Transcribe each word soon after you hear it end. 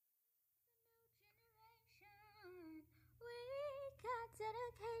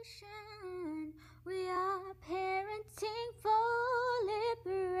dedication. We are parenting for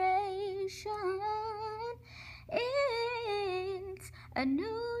liberation. It's a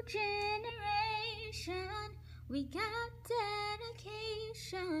new generation. We got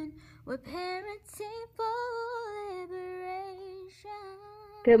dedication. We're parenting for liberation.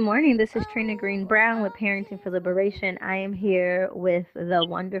 Good morning. This is Trina Green Brown with Parenting for Liberation. I am here with the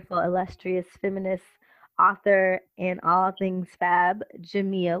wonderful, illustrious feminist author and all things fab,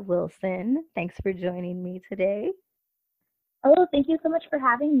 Jamia Wilson. Thanks for joining me today. Oh, thank you so much for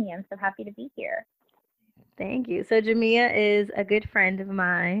having me. I'm so happy to be here. Thank you. So, Jamia is a good friend of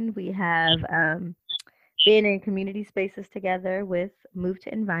mine. We have been in community spaces together with Move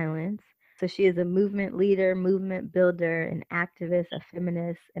to End Violence. So she is a movement leader, movement builder, an activist, a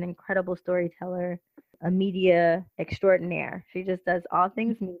feminist, an incredible storyteller, a media extraordinaire. She just does all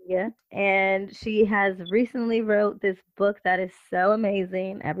things media. And she has recently wrote this book that is so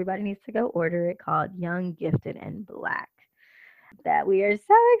amazing. Everybody needs to go order it, called Young, Gifted, and Black, that we are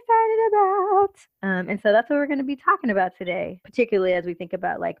so excited about. And so that's what we're going to be talking about today, particularly as we think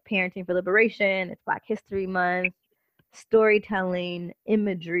about like parenting for liberation. It's Black History Month, storytelling,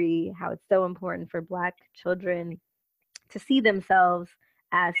 imagery, how it's so important for Black children to see themselves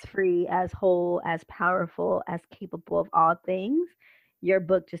as free, as whole, as powerful, as capable of all things. Your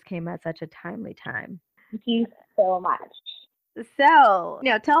book just came at such a timely time. Thank you so much. So,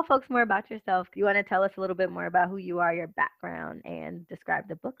 tell folks more about yourself. You want to tell us a little bit more about who you are, your background, and describe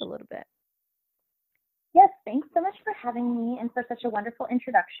the book a little bit? Yes, thanks so much for having me and for such a wonderful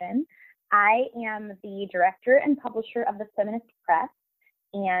introduction. I am the director and publisher of the Feminist Press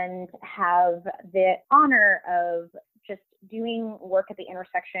and have the honor of just doing work at the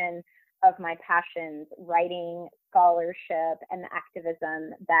intersection of my passions, writing, scholarship, and the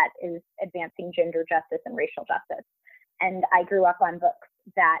activism that is advancing gender justice and racial justice. And I grew up on books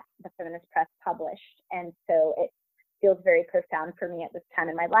that the Feminist Press published. And so it feels very profound for me at this time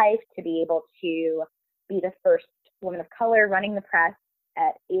in my life to be able to be the first woman of color running the press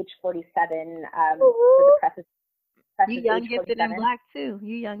at age 47. So the press is You young, gifted, and black too.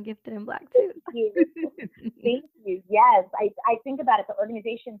 You young, gifted, and black too. Thank you. Thank you. Yes, I think about it. The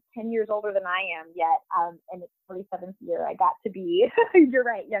organization's 10 years older than I am yet, and it's 47th year. I got to be, you're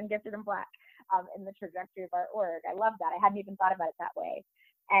right, young, gifted, and black in the trajectory of our org. I love that. I hadn't even thought about it that way.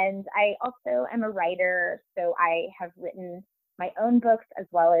 And I also am a writer, so I have written my own books as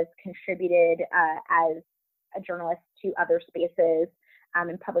well as contributed as a journalist to other spaces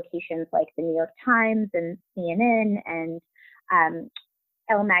in publications like the New York Times and CNN and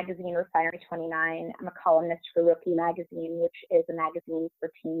Elle Magazine, Refinery 29. I'm a columnist for Rookie Magazine, which is a magazine for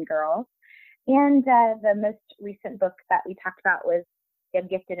teen girls. And the most recent book that we talked about was Young,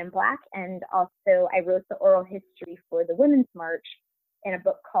 Gifted, and Black. And also I wrote the oral history for the Women's March in a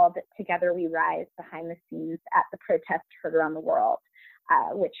book called Together We Rise, Behind the Scenes at the Protest Heard Around the World,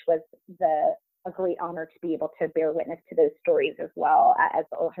 which was a great honor to be able to bear witness to those stories as well as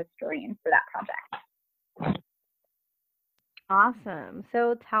the oral historian for that project. Awesome.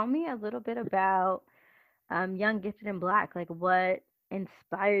 So tell me a little bit about Young, Gifted, and Black. Like, what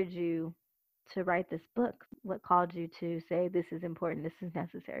inspired you to write this book? What called you to say this is important, this is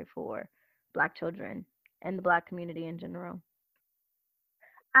necessary for Black children and the Black community in general?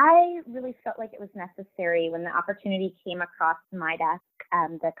 I really felt like it was necessary when the opportunity came across my desk.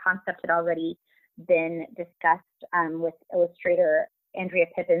 The concept had already been discussed with illustrator Andrea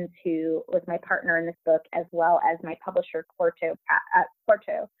Pippins, who was my partner in this book, as well as my publisher, Quarto,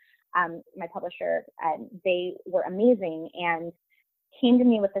 my publisher. And they were amazing and came to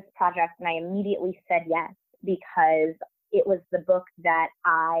me with this project, and I immediately said yes, because it was the book that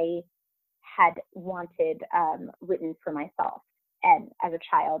I had wanted written for myself and as a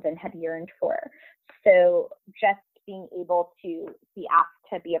child and had yearned for. So just being able to be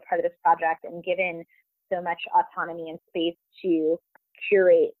asked to be a part of this project and given so much autonomy and space to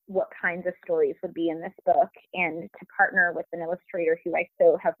curate what kinds of stories would be in this book and to partner with an illustrator who I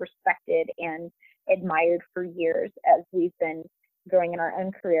so have respected and admired for years as we've been growing in our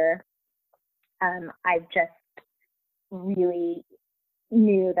own career, I just really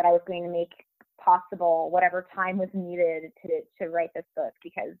knew that I was going to make possible whatever time was needed to write this book,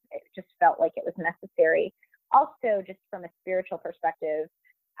 because it just felt like it was necessary. Also, just from a spiritual perspective,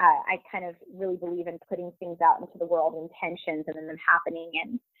 I kind of really believe in putting things out into the world, intentions, and then them happening.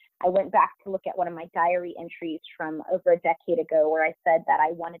 And I went back to look at one of my diary entries from over a decade ago where I said that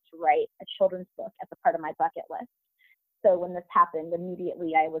I wanted to write a children's book as a part of my bucket list. So when this happened,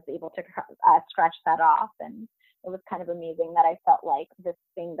 immediately I was able to scratch that off. And it was kind of amazing that I felt like this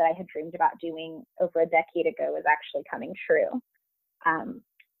thing that I had dreamed about doing over a decade ago is actually coming true. And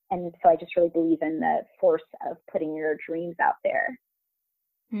so I just really believe in the force of putting your dreams out there.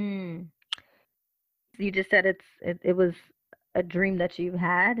 Hmm. You just said it was a dream that you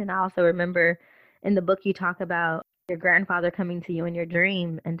had, and I also remember in the book you talk about your grandfather coming to you in your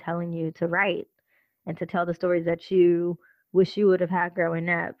dream and telling you to write and to tell the stories that you wish you would have had growing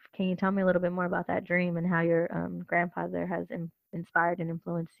up. Can you tell me a little bit more about that dream and how your grandfather has inspired and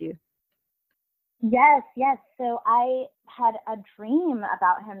influenced you? Yes, yes. So I had a dream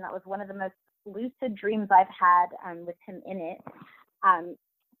about him that was one of the most lucid dreams I've had, with him in it, um,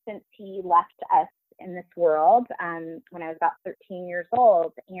 since he left us in this world, when I was about 13 years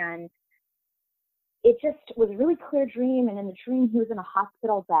old. And it just was a really clear dream. And in the dream, he was in a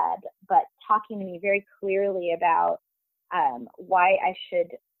hospital bed, but talking to me very clearly about, why I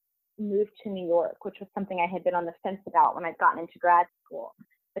should move to New York, which was something I had been on the fence about when I'd gotten into grad school.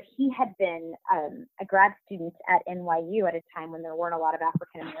 But he had been, a grad student at NYU at a time when there weren't a lot of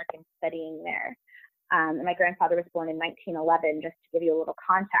African Americans studying there. And my grandfather was born in 1911, just to give you a little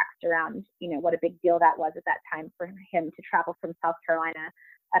context around, what a big deal that was at that time for him to travel from South Carolina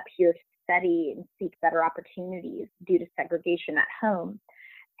up here to study and seek better opportunities due to segregation at home.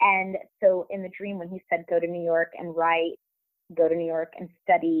 And so in the dream, when he said, go to New York and write, go to New York and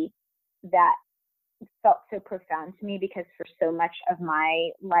study, that felt so profound to me, because for so much of my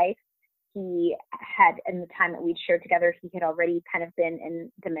life, he had, in the time that we'd shared together, he had already kind of been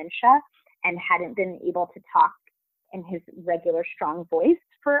in dementia and hadn't been able to talk in his regular strong voice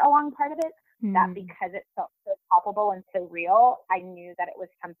for a long part of it. That because it felt so palpable and so real, I knew that it was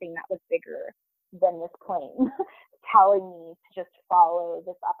something that was bigger than this plane, telling me to just follow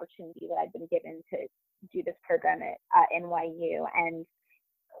this opportunity that I'd been given to do this program at NYU. And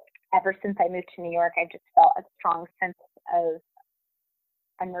ever since I moved to New York, I just felt a strong sense of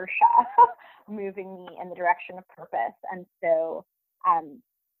inertia moving me in the direction of purpose. And so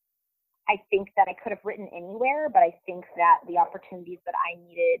I think that I could have written anywhere, but I think that the opportunities that I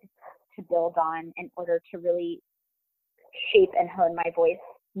needed to build on in order to really shape and hone my voice,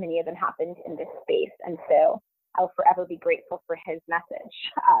 many of them happened in this space. And so I'll forever be grateful for his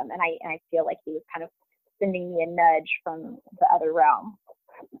message. And I feel like he was kind of sending me a nudge from the other realm.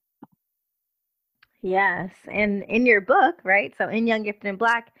 Yes. And in your book, right? So in Young, Gifted, and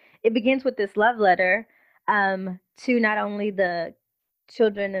Black, it begins with this love letter, to not only the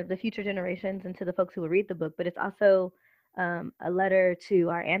children of the future generations and to the folks who will read the book, but it's also a letter to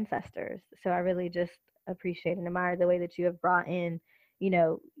our ancestors. So I really just appreciate and admire the way that you have brought in,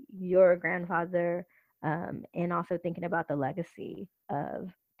 your grandfather, and also thinking about the legacy of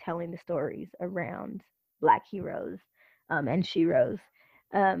telling the stories around Black heroes, and sheroes.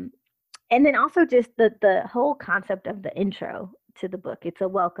 Um, and then also just the whole concept of the intro to the book. It's a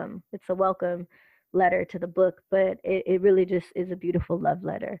welcome letter to the book, but it really just is a beautiful love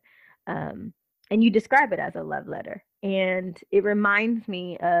letter. And you describe it as a love letter. And it reminds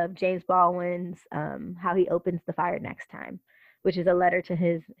me of James Baldwin's How He Opens the Fire Next Time, which is a letter to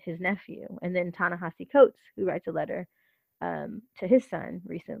his nephew. And then Ta-Nehisi Coates, who writes a letter to his son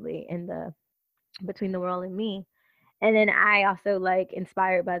recently in the Between the World and Me. And then I also, like,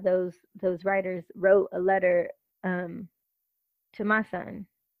 inspired by those writers, wrote a letter to my son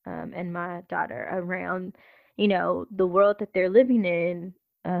and my daughter around, the world that they're living in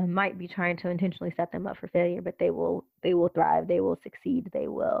might be trying to intentionally set them up for failure, but they will thrive, they will succeed, they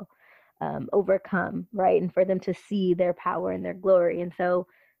will overcome, right? And for them to see their power and their glory. And so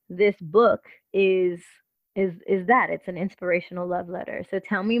this book is that it's an inspirational love letter. So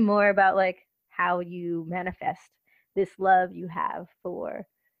tell me more about, like, how you manifest this love you have for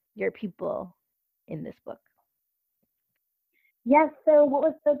your people in this book. Yes. So what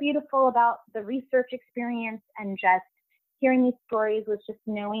was so beautiful about the research experience and just hearing these stories was just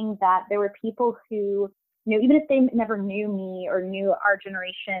knowing that there were people who, even if they never knew me or knew our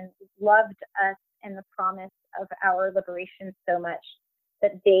generation, loved us and the promise of our liberation so much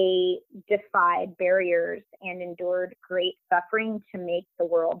that they defied barriers and endured great suffering to make the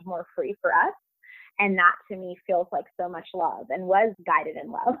world more free for us. And that to me feels like so much love, and was guided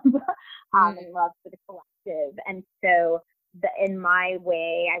in love, and love for the collective. And so in my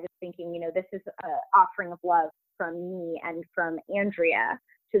way, I was thinking, this is an offering of love from me and from Andrea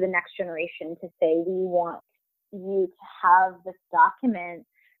to the next generation to say, we want you to have this document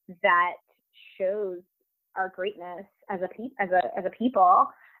that shows our greatness as a people,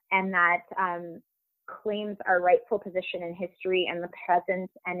 and that claims our rightful position in history and the present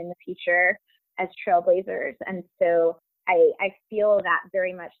and in the future as trailblazers. And so I feel that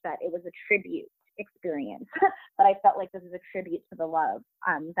very much, that it was a tribute experience, but I felt like this is a tribute to the love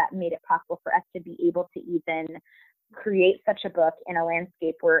that made it possible for us to be able to even create such a book in a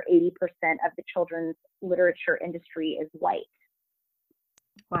landscape where 80% of the children's literature industry is white.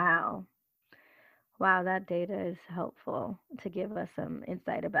 Wow. Wow, that data is helpful to give us some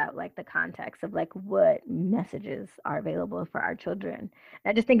insight about like the context of like what messages are available for our children. And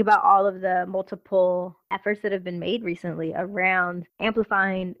I just think about all of the multiple efforts that have been made recently around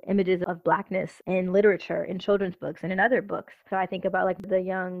amplifying images of Blackness in literature, in children's books, and in other books. So I think about like the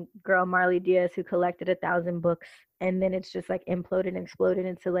young girl Marley Diaz who collected 1,000 books, and then it's just like imploded and exploded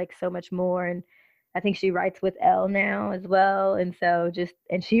into like so much more. And I think she writes with Elle now as well. And so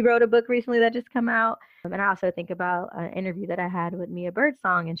and she wrote a book recently that just come out. And I also think about an interview that I had with Mia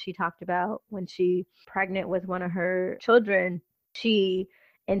Birdsong, and she talked about when she pregnant with one of her children, she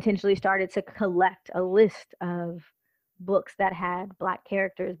intentionally started to collect a list of books that had Black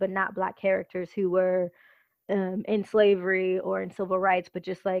characters, but not Black characters who were in slavery or in civil rights, but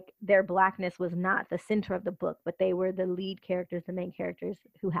just like their Blackness was not the center of the book, but they were the lead characters, the main characters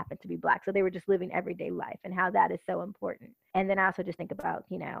who happened to be Black. So they were just living everyday life, and how that is so important. And then I also just think about,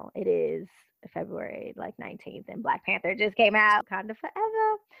 it is February like 19th, and Black Panther just came out, Wakanda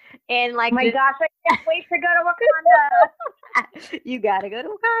Forever. And like, oh my gosh, I can't wait to go to Wakanda. You gotta go to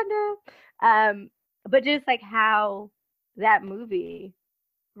Wakanda. But just like how that movie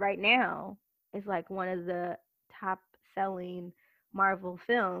right now is like one of the top selling Marvel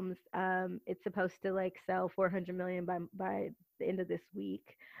films. It's supposed to like sell 400 million by the end of this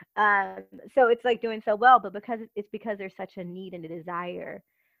week. So it's like doing so well, but because there's such a need and a desire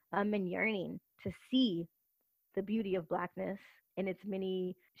and yearning to see the beauty of Blackness in its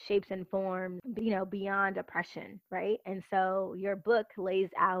many shapes and forms, beyond oppression, right? And so your book lays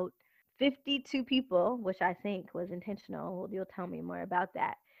out 52 people, which I think was intentional. You'll tell me more about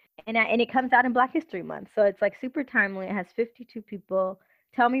that. And it comes out in Black History Month. So it's like super timely. It has 52 people.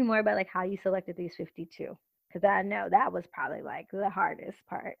 Tell me more about like how you selected these 52. Because I know that was probably like the hardest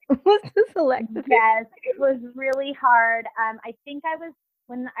part was to select the 52. Yes, it was really hard. I think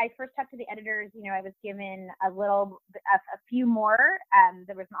when I first talked to the editors, I was given a few more.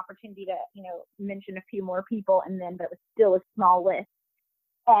 There was an opportunity to, mention a few more people, but it was still a small list.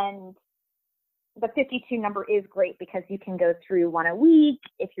 And the 52 number is great because you can go through one a week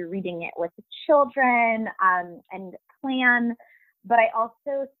if you're reading it with the children and plan. But I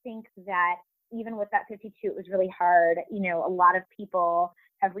also think that even with that 52, it was really hard. A lot of people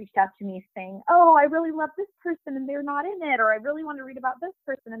have reached out to me saying, oh, I really love this person and they're not in it, or I really want to read about this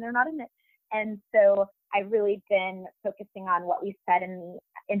person and they're not in it. And so I've really been focusing on what we said in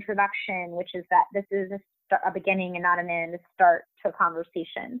the introduction, which is that this is a beginning and not an end, a start to a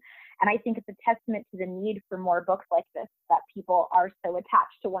conversation. And I think it's a testament to the need for more books like this, that people are so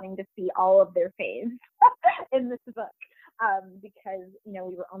attached to wanting to see all of their faves in this book. Because,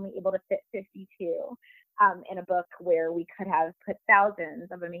 we were only able to fit 52 in a book where we could have put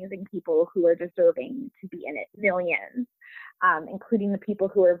thousands of amazing people who are deserving to be in it, millions, including the people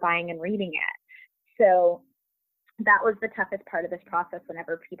who are buying and reading it. So that was the toughest part of this process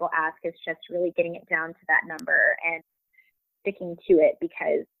whenever people ask, is just really getting it down to that number and sticking to it,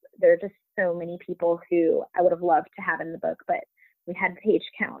 because there are just so many people who I would have loved to have in the book, but we had page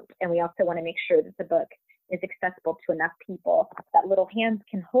count, and we also want to make sure that the book is accessible to enough people that little hands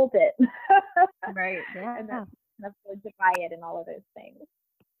can hold it. Right. Yeah. And that's enough to buy it and all of those things.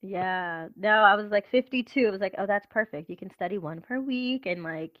 Yeah. No, I was like 52. It was like, oh, that's perfect. You can study one per week. And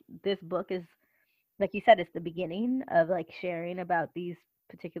like this book is, like you said, it's the beginning of like sharing about these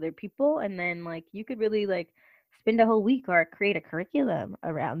particular people. And then like you could really like spend a whole week or create a curriculum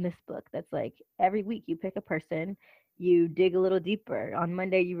around this book that's like every week you pick a person, you dig a little deeper. On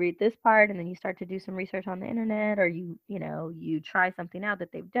Monday you read this part, and then you start to do some research on the internet, or you try something out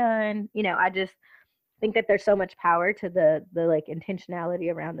that they've done. I just think that there's so much power to the like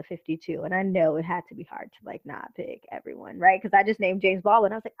intentionality around the 52. And I know it had to be hard to like not pick everyone, right? Because I just named James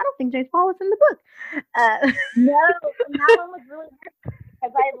Baldwin. I was like, I don't think James Baldwin's in the book. No, and that one was really hard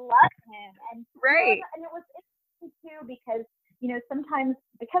because I love him. And right. And it was interesting too because, sometimes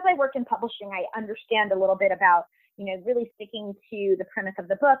because I work in publishing, I understand a little bit about, really sticking to the premise of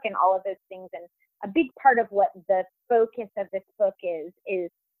the book and all of those things. And a big part of what the focus of this book is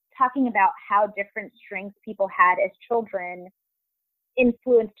talking about how different strengths people had as children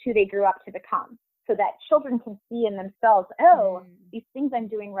influenced who they grew up to become, so that children can see in themselves, these things I'm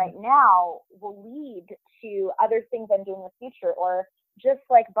doing right now will lead to other things I'm doing in the future. Or just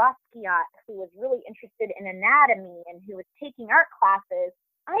like Basquiat, who was really interested in anatomy and who was taking art classes,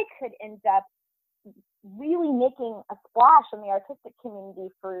 I could end up really making a splash in the artistic community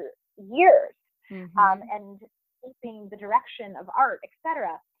for years, and shaping the direction of art,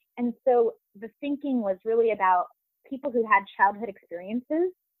 etc. And so the thinking was really about people who had childhood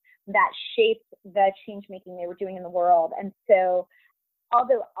experiences that shaped the change making they were doing in the world. And so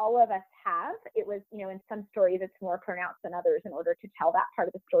although all of us have, it was, in some stories it's more pronounced than others in order to tell that part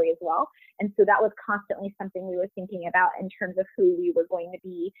of the story as well. And so that was constantly something we were thinking about in terms of who we were going to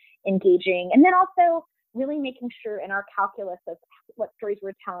be engaging. And then also really making sure in our calculus of what stories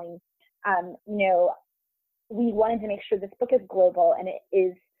we're telling, we wanted to make sure this book is global and it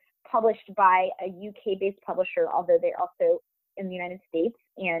is published by a UK-based publisher, although they're also in the United States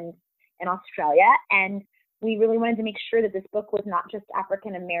and in Australia. And we really wanted to make sure that this book was not just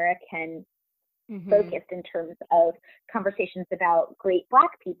African American focused in terms of conversations about great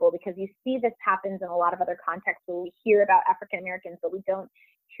Black people, because you see this happens in a lot of other contexts where we hear about African Americans, but we don't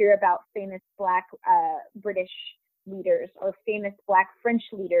hear about famous Black British leaders or famous Black French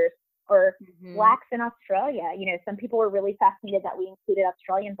leaders or Blacks in Australia. Some people were really fascinated that we included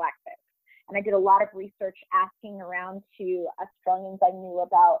Australian Black folks. And I did a lot of research asking around to Australians I knew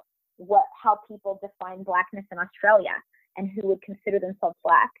about how people define Blackness in Australia and who would consider themselves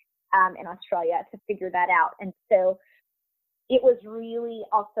Black in Australia to figure that out. And so it was really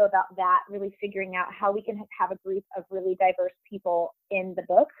also about that, really figuring out how we can have a group of really diverse people in the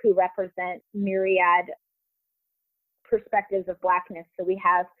book who represent myriad perspectives of Blackness. So we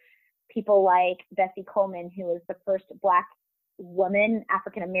have people like Bessie Coleman, who was the first Black woman,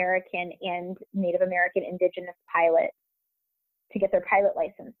 African American and Native American Indigenous pilot to get their pilot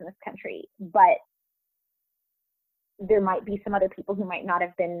license in this country. But there might be some other people who might not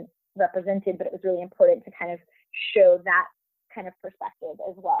have been represented, but it was really important to kind of show that kind of perspective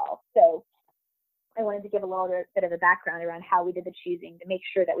as well. So I wanted to give a little bit of a background around how we did the choosing to make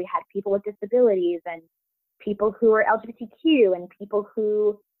sure that we had people with disabilities and people who are LGBTQ and people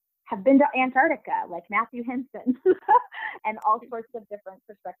who have been to Antarctica, like Matthew Henson, and all sorts of different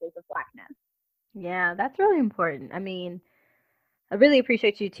perspectives of Blackness. Yeah, that's really important. I mean, I really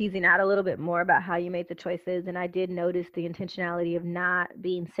appreciate you teasing out a little bit more about how you made the choices. And I did notice the intentionality of not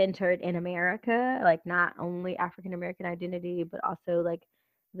being centered in America, like not only African American identity, but also like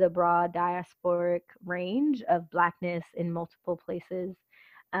the broad diasporic range of Blackness in multiple places.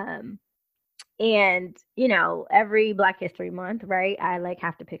 And every Black History Month, right, I like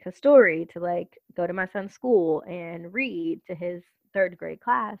have to pick a story to like go to my son's school and read to his third grade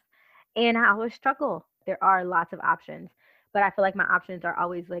class. And I always struggle. There are lots of options, but I feel like my options are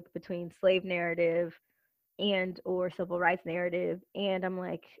always like between slave narrative and or civil rights narrative. And I'm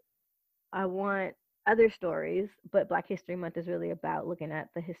like, I want other stories, but Black History Month is really about looking at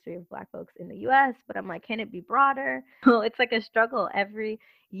the history of Black folks in the US. But I'm like, can it be broader? Well, it's like a struggle every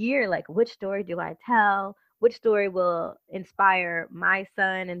year. Like, which story do I tell? Which story will inspire my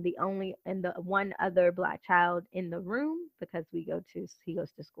son and the one other Black child in the room, because he goes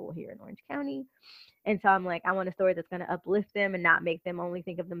to school here in Orange County. And so I'm like, I want a story that's going to uplift them and not make them only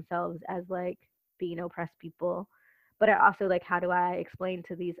think of themselves as like being oppressed people. But I also like, how do I explain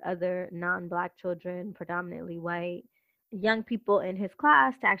to these other non-Black children, predominantly white, young people in his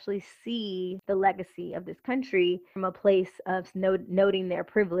class, to actually see the legacy of this country from a place of noting their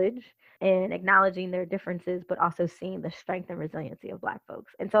privilege and acknowledging their differences, but also seeing the strength and resiliency of Black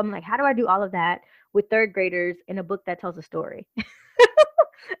folks. And so I'm like, how do I do all of that with third graders in a book that tells a story?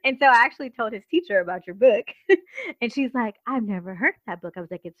 And so I actually told his teacher about your book, and she's like, I've never heard that book. I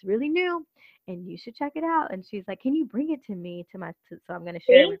was like, it's really new and you should check it out. And she's like, can you bring it to me so I'm going to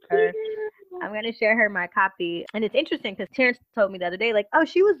share it with her. I'm going to share her my copy. And it's interesting because Terrence told me the other day, like, oh,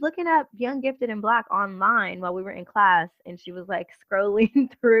 she was looking up Young, Gifted, and Black online while we were in class, and she was like scrolling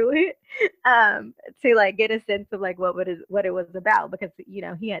through it to like get a sense of like what it was about, because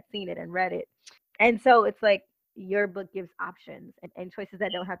he had seen it and read it. And so it's like, your book gives options and choices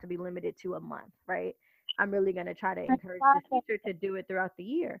that don't have to be limited to a month, right? I'm really going to try to encourage the teacher to do it throughout the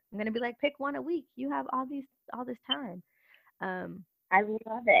year. I'm going to be like, pick one a week. You have all this time. I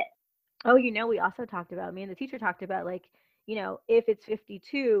love it. Oh, we also talked about, me and the teacher talked about, like, if it's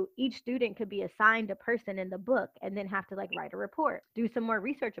 52, each student could be assigned a person in the book and then have to like write a report, do some more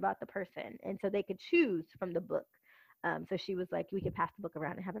research about the person. And so they could choose from the book. So she was like, we could pass the book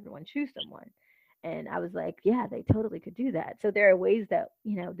around and have everyone choose someone. And I was like, yeah, they totally could do that. So there are ways that,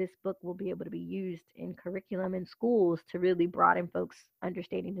 this book will be able to be used in curriculum in schools to really broaden folks'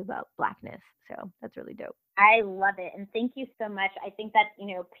 understanding about Blackness. So that's really dope. I love it. And thank you so much. I think that,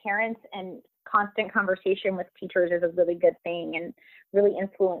 parents and constant conversation with teachers is a really good thing and really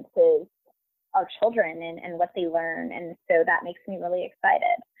influences our children and what they learn. And so that makes me really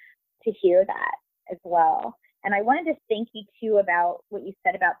excited to hear that as well. And I wanted to thank you too about what you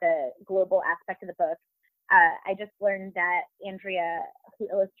said about the global aspect of the book. I just learned that Andrea, who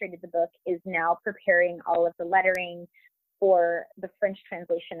illustrated the book, is now preparing all of the lettering for the French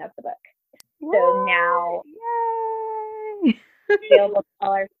translation of the book. What? So now, yay! available to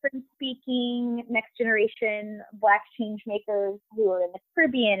all our French-speaking next generation Black change makers who are in the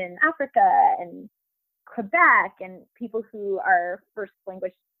Caribbean and Africa and Quebec, and people who are first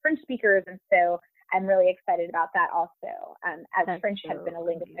language French speakers. And so I'm really excited about that also, as That's French so has been a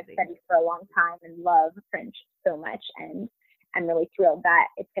language I've amazing. studied for a long time and love French so much. And I'm really thrilled that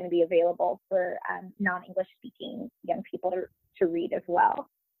it's going to be available for non-English speaking young people to read as well.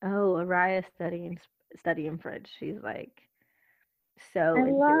 Oh, Araya studying French. She's like so I into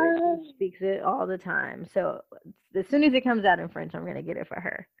it. love She speaks it all the time. So as soon as it comes out in French, I'm gonna get it for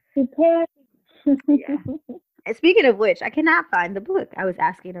her. it. Yeah. And speaking of which, I cannot find the book. I was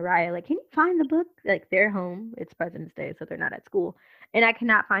asking Araya, like, can you find the book? Like, they're home. It's President's Day, so they're not at school. And I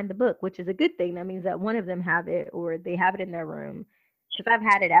cannot find the book, which is a good thing. That means that one of them have it or they have it in their room. Because I've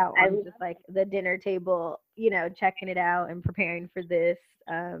had it out I on love just like the dinner table, checking it out and preparing for this,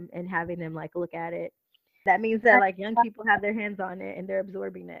 and having them like look at it. That means that like young people have their hands on it and they're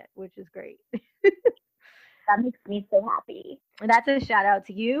absorbing it, which is great. that makes me so happy. And that's a shout out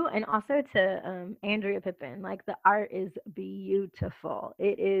to you and also to Andrea Pippin. Like the art is beautiful.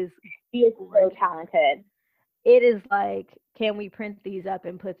 It is She is so gorgeous. talented. It is like, can we print these up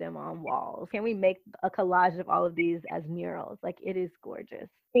and put them on walls? Can we make a collage of all of these as murals? Like it is gorgeous.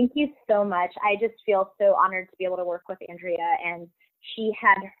 Thank you so much. I just feel so honored to be able to work with Andrea. And she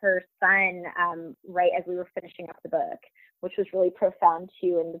had her son right as we were finishing up the book, which was really profound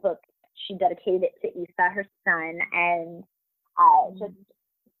too. In the book, she dedicated it to Isa, her son, and just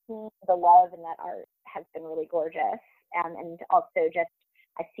seeing the love in that art has been really gorgeous. And also just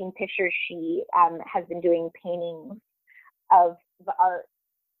I've seen pictures. She has been doing paintings of the art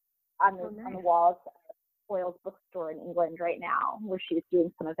on the walls of Foyle's bookstore in England right now, where she was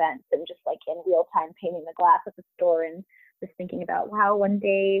doing some events and just like in real time painting the glass at the store, and just thinking about, wow, one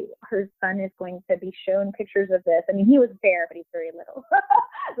day her son is going to be shown pictures of this. I mean, he was there, but he's very little.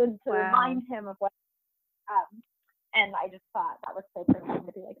 To remind him of what, and I just thought that was so profound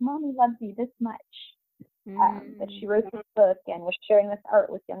to be like, Mommy loves you this much. That she wrote this book and was sharing this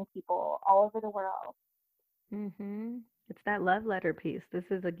art with young people all over the world. It's that love letter piece. This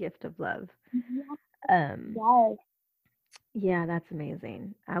is a gift of love. Yes. Yeah, that's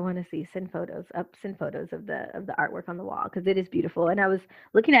amazing. I want to send photos of the artwork on the wall because it is beautiful. And I was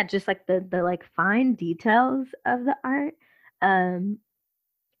looking at just like the like fine details of the art.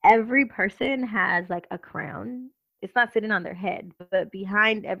 Every person has like a crown. It's not sitting on their head, but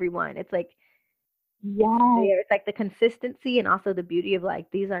behind everyone, it's like it's like the consistency and also the beauty of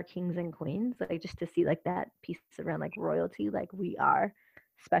like these are kings and queens. Like just to see like that piece around like royalty, like we are,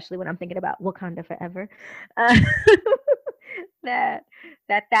 especially when I'm thinking about Wakanda forever. that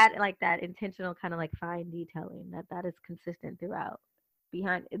like that intentional kind of like fine detailing that is consistent throughout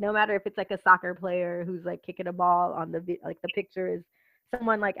behind, no matter if it's like a soccer player who's like kicking a ball on the like the picture is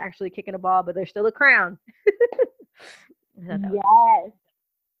someone like actually kicking a ball, but there's still a crown. Yes.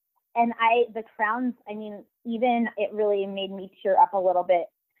 And the crowns, I mean, even it really made me tear up a little bit,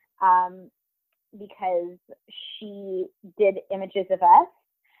 because she did images of us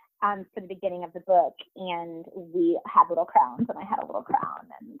for the beginning of the book, and we had little crowns, and I had a little crown,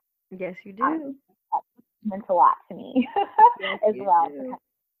 and yes, you do. That meant a lot to me yes, as well. To kind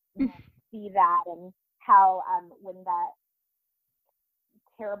of, see that, and how when that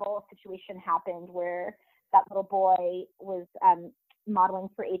terrible situation happened where that little boy was modeling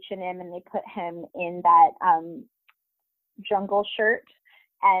for H&M, and they put him in that jungle shirt,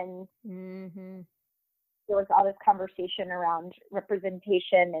 and there was all this conversation around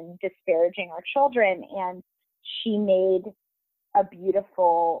representation and disparaging our children, and she made a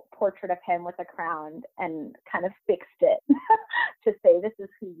beautiful portrait of him with a crown and kind of fixed it to say, this is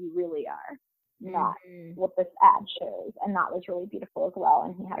who you really are, not what this ad shows. And that was really beautiful as well.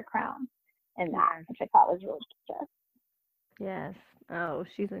 And he had a crown in that, which I thought was really gorgeous. Yes. Oh,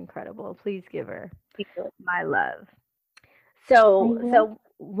 she's incredible. Please give her my love. So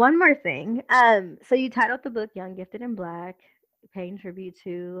one more thing. So you titled the book Young, Gifted, and Black, paying tribute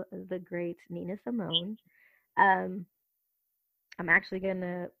to the great Nina Simone. I'm actually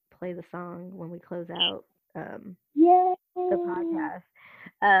gonna play the song when we close out the podcast,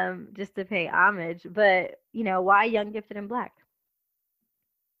 just to pay homage. But why Young, Gifted, and Black?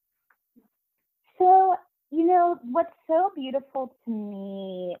 So what's so beautiful to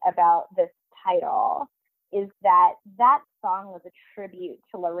me about this title is that song was a tribute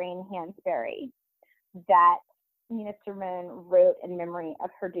to Lorraine Hansberry that Nina Simone wrote in memory of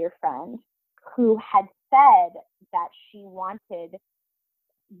her dear friend, who had said that she wanted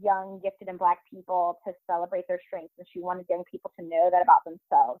young, gifted, and Black people to celebrate their strengths, and she wanted young people to know that about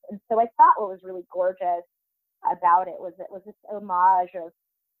themselves. And so I thought what was really gorgeous about it was this homage of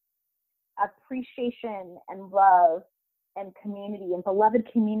appreciation and love and community and beloved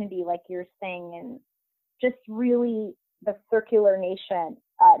community, like you're saying, and just really the circular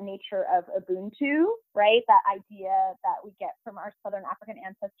nature of Ubuntu, right? That idea that we get from our Southern African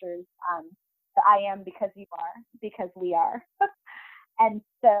ancestors, the I am because you are, because we are. And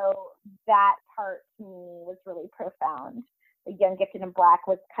so that part to me was really profound. The Young, Gifted, and Black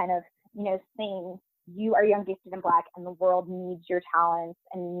was kind of, saying you are young, gifted, and Black, and the world needs your talents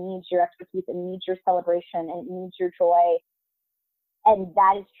and needs your expertise and needs your celebration and it needs your joy. And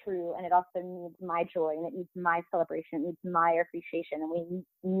that is true. And it also needs my joy and it needs my celebration, it needs my appreciation. And we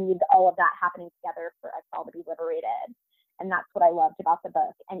need all of that happening together for us all to be liberated. And that's what I loved about the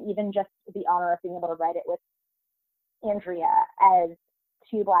book. And even just the honor of being able to write it with Andrea as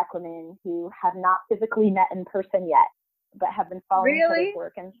two Black women who have not physically met in person yet, but have been following each other's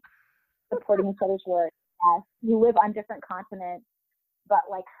work and supporting each other's work. Yes, we live on different continents, but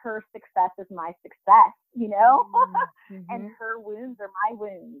like her success is my success, mm-hmm. And her wounds are my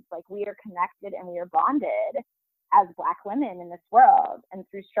wounds. Like we are connected and we are bonded as Black women in this world and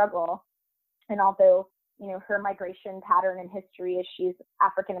through struggle. And although, her migration pattern and history is she's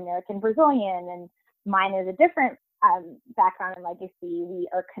African American Brazilian and mine is a different background and legacy, we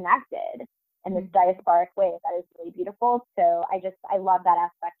are connected in this diasporic way that is really beautiful. So I love that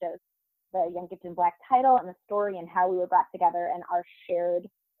aspect of the Young, Gifted, and Black title and the story and how we were brought together and our shared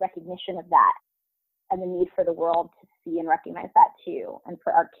recognition of that and the need for the world to see and recognize that too, and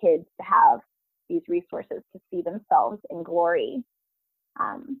for our kids to have these resources to see themselves in glory.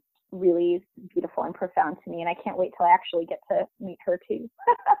 Really beautiful and profound to me, and I can't wait till I actually get to meet her too.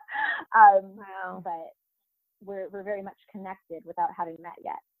 Wow. But we're very much connected without having met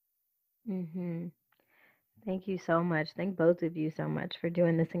yet. Mm-hmm. Thank you so much. Thank both of you so much for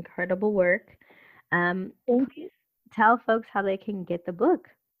doing this incredible work. Thank you. Tell folks how they can get the book.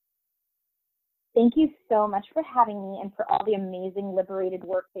 Thank you so much for having me and for all the amazing liberated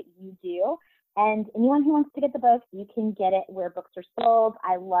work that you do. And anyone who wants to get the book, you can get it where books are sold.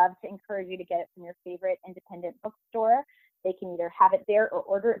 I love to encourage you to get it from your favorite independent bookstore. They can either have it there or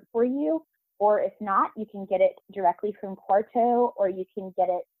order it for you. Or if not, you can get it directly from Quarto, or you can get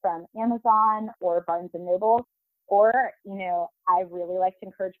it from Amazon or Barnes & Noble. Or, I really like to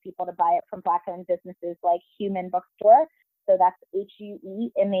encourage people to buy it from Black-owned businesses like Human Bookstore. So that's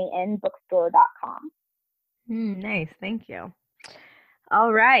HUEMAN bookstore.com. Nice. Thank you.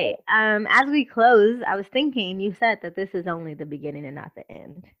 All right. As we close, I was thinking, you said that this is only the beginning and not the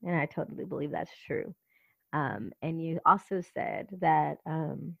end. And I totally believe that's true. And you also said that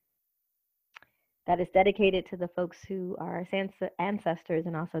that is dedicated to the folks who are ancestors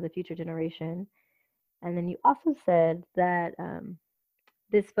and also the future generation. And then you also said that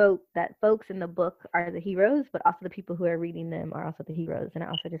folks in the book are the heroes, but also the people who are reading them are also the heroes. And I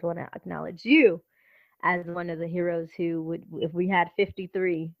also just want to acknowledge you as one of the heroes who would, if we had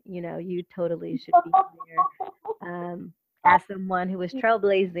 53, you totally should be there. As someone who was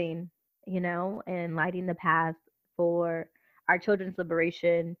trailblazing, and lighting the path for our children's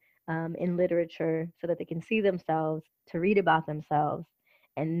liberation in literature so that they can see themselves, to read about themselves,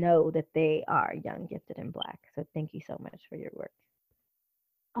 and know that they are young, gifted, and Black. So thank you so much for your work.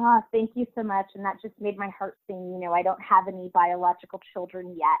 Thank you so much. And that just made my heart sing. I don't have any biological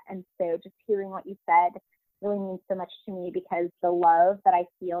children yet. And so just hearing what you said really means so much to me, because the love that I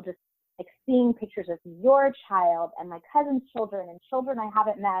feel just like seeing pictures of your child and my cousin's children and children I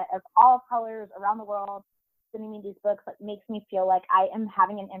haven't met of all colors around the world sending me these books, like, makes me feel like I am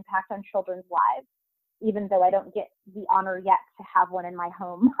having an impact on children's lives, even though I don't get the honor yet to have one in my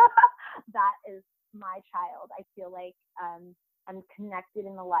home. That is my child. I feel like I'm connected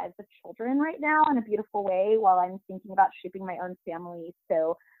in the lives of children right now in a beautiful way while I'm thinking about shaping my own family.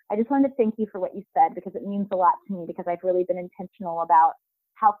 So I just wanted to thank you for what you said, because it means a lot to me, because I've really been intentional about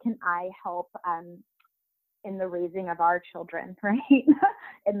how can I help in the raising of our children, right,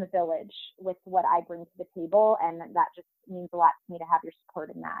 in the village with what I bring to the table. And that just means a lot to me to have your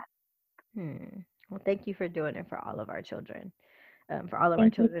support in that. Well, thank you for doing it for all of our children, for all of our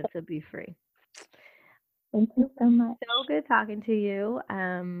children to be free. Thank you so much. So good talking to you.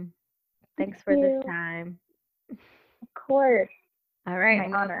 Thanks for this time. Of course. All right.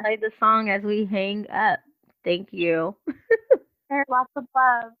 I'm going to play the song as we hang up. Thank you. Lots of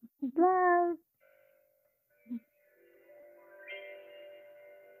love. Love.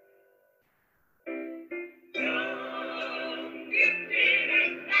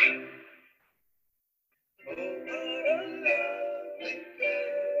 Oh, what a love.